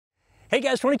Hey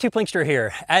guys, 22 Plinkster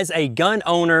here. As a gun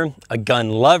owner, a gun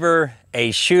lover,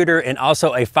 a shooter, and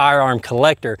also a firearm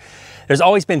collector, there's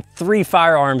always been three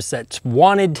firearms that's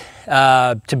wanted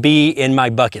to be in my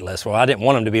bucket list. Well, I didn't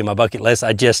want them to be in my bucket list.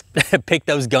 I just picked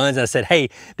those guns and I said, hey,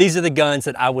 these are the guns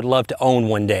that I would love to own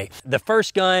one day. The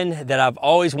first gun that I've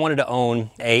always wanted to own,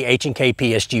 a H&K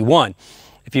PSG-1.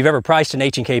 If you've ever priced an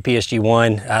H&K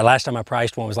PSG-1, last time I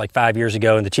priced one was like 5 years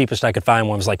ago, and the cheapest I could find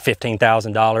one was like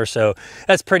 $15,000. So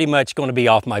that's pretty much going to be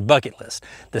off my bucket list.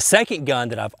 The second gun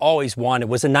that I've always wanted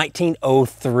was a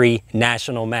 1903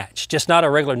 national match. Just not a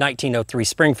regular 1903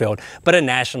 Springfield, but a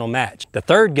national match. The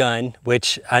third gun,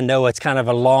 which I know it's kind of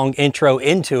a long intro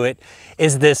into it,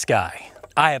 is this guy.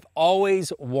 I have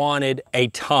always wanted a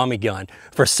Tommy gun.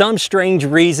 For some strange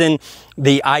reason,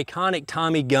 the iconic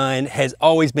Tommy gun has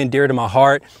always been dear to my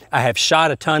heart. I have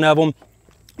shot a ton of them,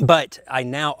 but I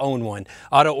now own one.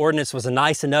 Auto Ordnance was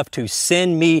nice enough to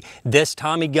send me this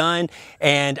Tommy gun,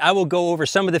 and I will go over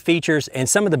some of the features and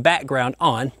some of the background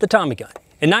on the Tommy gun.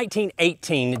 In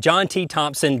 1918, John T.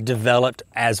 Thompson developed,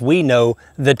 as we know,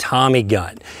 the Tommy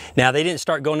gun. Now, they didn't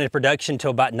start going into production until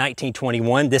about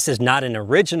 1921. This is not an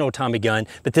original Tommy gun,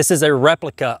 but this is a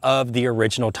replica of the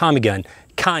original Tommy gun,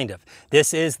 kind of.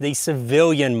 This is the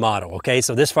civilian model, okay?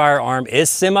 So this firearm is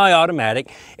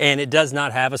semi-automatic, and it does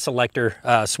not have a selector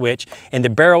switch, and the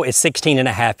barrel is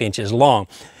 16.5 inches long.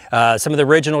 Some of the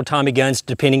original Tommy guns,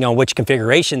 depending on which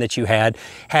configuration that you had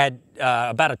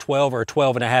about a 12 or a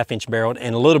 12.5 inch barrel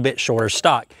and a little bit shorter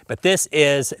stock. But this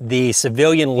is the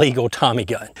civilian legal Tommy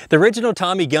gun. The original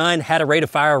Tommy gun had a rate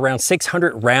of fire around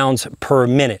 600 rounds per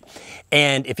minute.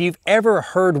 And if you've ever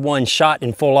heard one shot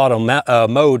in full auto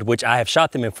mode, which I have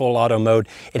shot them in full auto mode,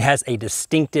 it has a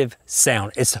distinctive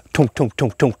sound. It's tum, tum, tum,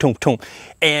 tum, tum, tum.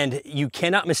 And you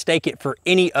cannot mistake it for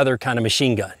any other kind of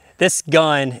machine gun. This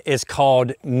gun is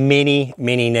called many,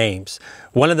 many names.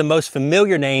 One of the most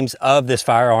familiar names of this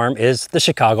firearm is the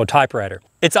Chicago typewriter.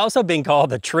 It's also been called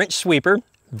the trench sweeper,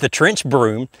 the trench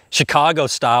broom, Chicago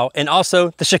style, and also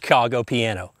the Chicago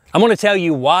piano. I'm gonna tell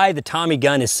you why the Tommy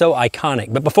gun is so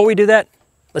iconic, but before we do that,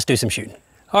 let's do some shooting.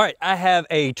 All right, I have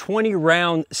a 20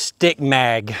 round stick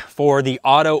mag for the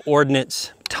Auto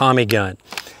Ordnance Tommy gun.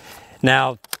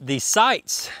 Now, the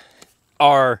sights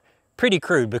are pretty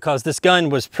crude because this gun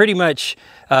was pretty much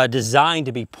designed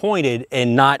to be pointed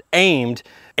and not aimed.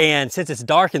 And since it's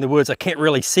dark in the woods, I can't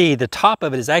really see. The top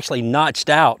of it is actually notched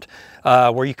out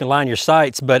where you can line your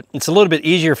sights, but it's a little bit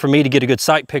easier for me to get a good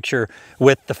sight picture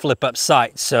with the flip up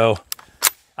sights. So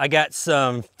I got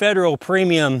some Federal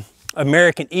Premium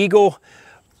American Eagle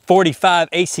 45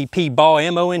 ACP ball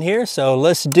ammo in here. So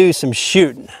let's do some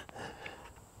shooting.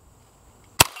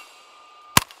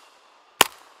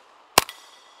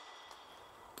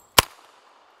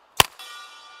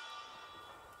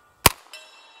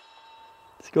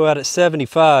 Go out at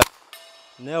 75.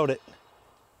 Nailed it.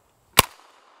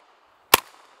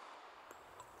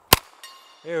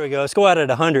 There we go. Let's go out at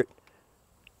 100.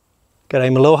 Got to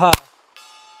aim a little high.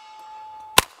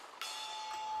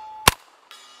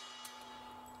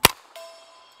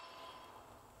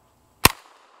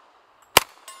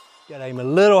 Got to aim a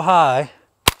little high.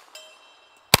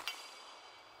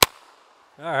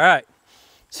 All right.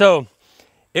 So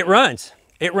it runs.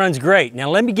 It runs great. Now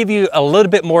let me give you a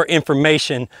little bit more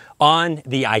information on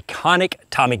the iconic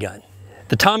Tommy gun.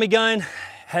 The Tommy gun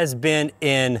has been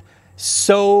in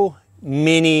so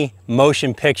many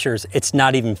motion pictures, it's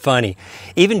not even funny.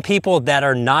 Even people that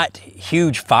are not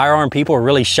huge firearm people or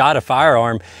really shot a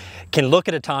firearm can look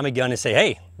at a Tommy gun and say,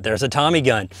 hey, there's a Tommy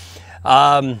gun.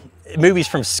 Movies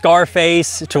from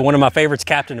Scarface to one of my favorites,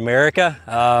 Captain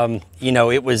America. You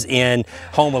know, it was in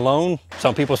Home Alone,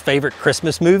 some people's favorite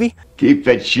Christmas movie. Keep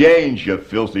the change, you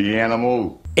filthy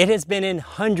animal. It has been in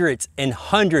hundreds and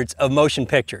hundreds of motion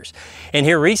pictures. And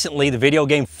here recently, the video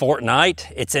game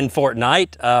Fortnite, it's in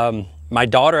Fortnite. My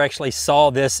daughter actually saw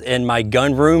this in my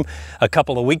gun room a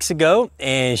couple of weeks ago,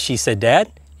 and she said, Dad,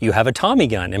 you have a Tommy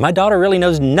gun. And my daughter really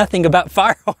knows nothing about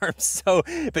firearms,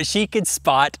 but she could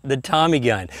spot the Tommy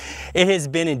gun. It has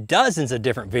been in dozens of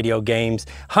different video games,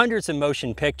 hundreds of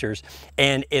motion pictures,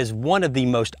 and is one of the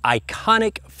most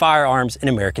iconic firearms in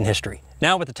American history.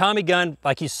 Now with the Tommy gun,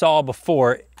 like you saw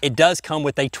before, it does come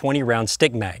with a 20 round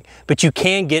stick mag, but you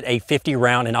can get a 50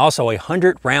 round and also a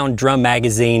 100 round drum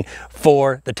magazine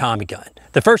for the Tommy gun.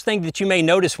 The first thing that you may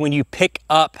notice when you pick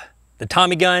up the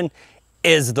Tommy gun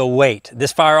is the weight.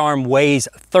 This firearm weighs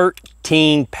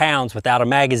 13 pounds without a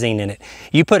magazine in it.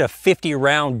 You put a 50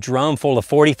 round drum full of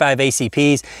 45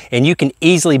 ACPs and you can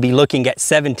easily be looking at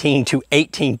 17 to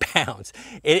 18 pounds.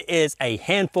 It is a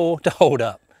handful to hold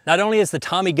up. Not only has the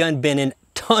Tommy gun been in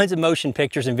tons of motion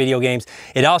pictures and video games.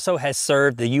 It also has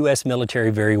served the U.S.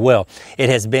 military very well. It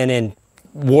has been in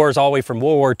wars all the way from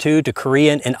World War II to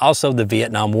Korean and also the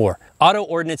Vietnam War. Auto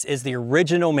Ordnance is the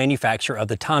original manufacturer of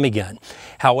the Tommy gun.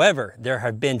 However, there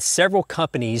have been several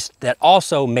companies that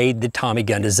also made the Tommy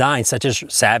gun design, such as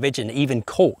Savage and even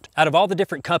Colt. Out of all the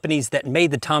different companies that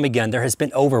made the Tommy gun, there has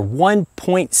been over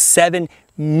 1.7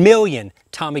 million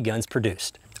Tommy guns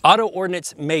produced. Auto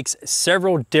Ordnance makes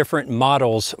several different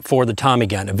models for the Tommy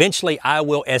gun. Eventually, I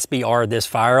will SBR this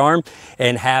firearm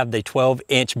and have the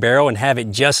 12-inch barrel and have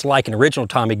it just like an original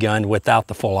Tommy gun without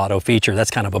the full auto feature. That's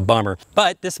kind of a bummer.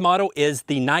 But this model is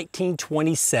the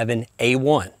 1927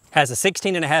 A1. Has a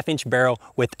 16.5-inch barrel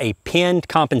with a pinned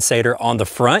compensator on the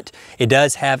front. It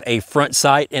does have a front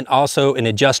sight and also an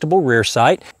adjustable rear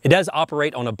sight. It does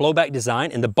operate on a blowback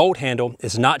design, and the bolt handle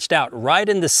is notched out right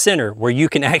in the center where you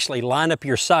can actually line up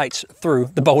your sights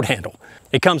through the bolt handle.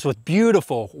 It comes with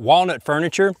beautiful walnut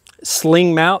furniture,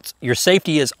 sling mounts. Your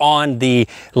safety is on the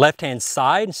left-hand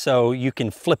side, so you can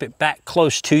flip it back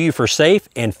close to you for safe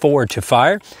and forward to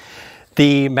fire.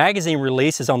 The magazine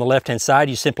release is on the left-hand side.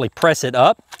 You simply press it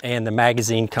up and the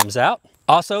magazine comes out.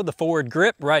 Also, the forward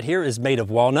grip right here is made of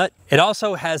walnut. It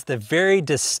also has the very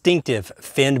distinctive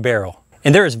finned barrel.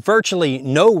 And there is virtually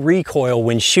no recoil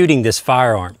when shooting this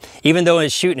firearm. Even though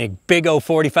it's shooting a big old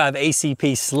 45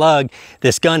 ACP slug,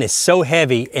 this gun is so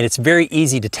heavy and it's very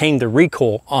easy to tame the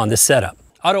recoil on the setup.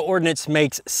 Auto Ordnance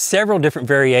makes several different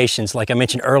variations, like I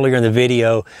mentioned earlier in the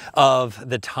video, of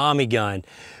the Tommy gun.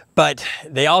 But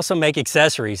they also make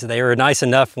accessories. They were nice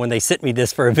enough when they sent me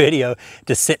this for a video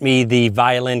to send me the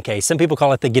violin case. Some people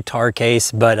call it the guitar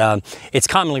case, but it's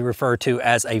commonly referred to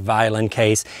as a violin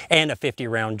case, and a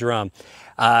 50-round drum.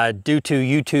 Due to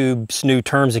YouTube's new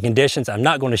terms and conditions, I'm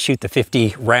not going to shoot the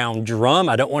 50-round drum.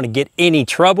 I don't want to get any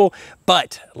trouble,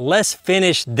 but let's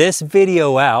finish this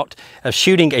video out of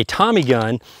shooting a Tommy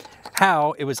gun,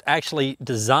 how it was actually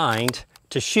designed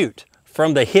to shoot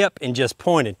from the hip and just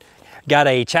pointed. Got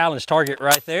a challenge target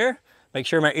right there. Make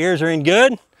sure my ears are in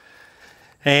good.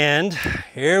 And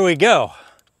here we go.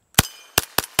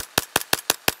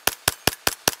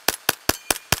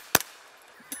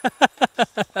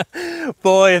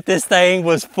 Boy, if this thing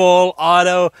was full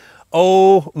auto,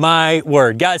 oh my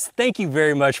word. Guys, thank you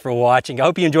very much for watching. I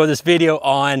hope you enjoyed this video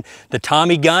on the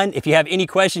Tommy gun. If you have any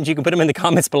questions, you can put them in the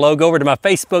comments below. Go over to my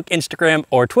Facebook, Instagram,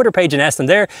 or Twitter page and ask them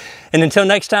there. And until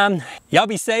next time, y'all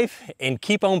be safe and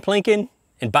keep on plinking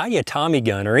and buy you a Tommy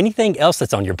gun or anything else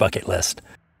that's on your bucket list.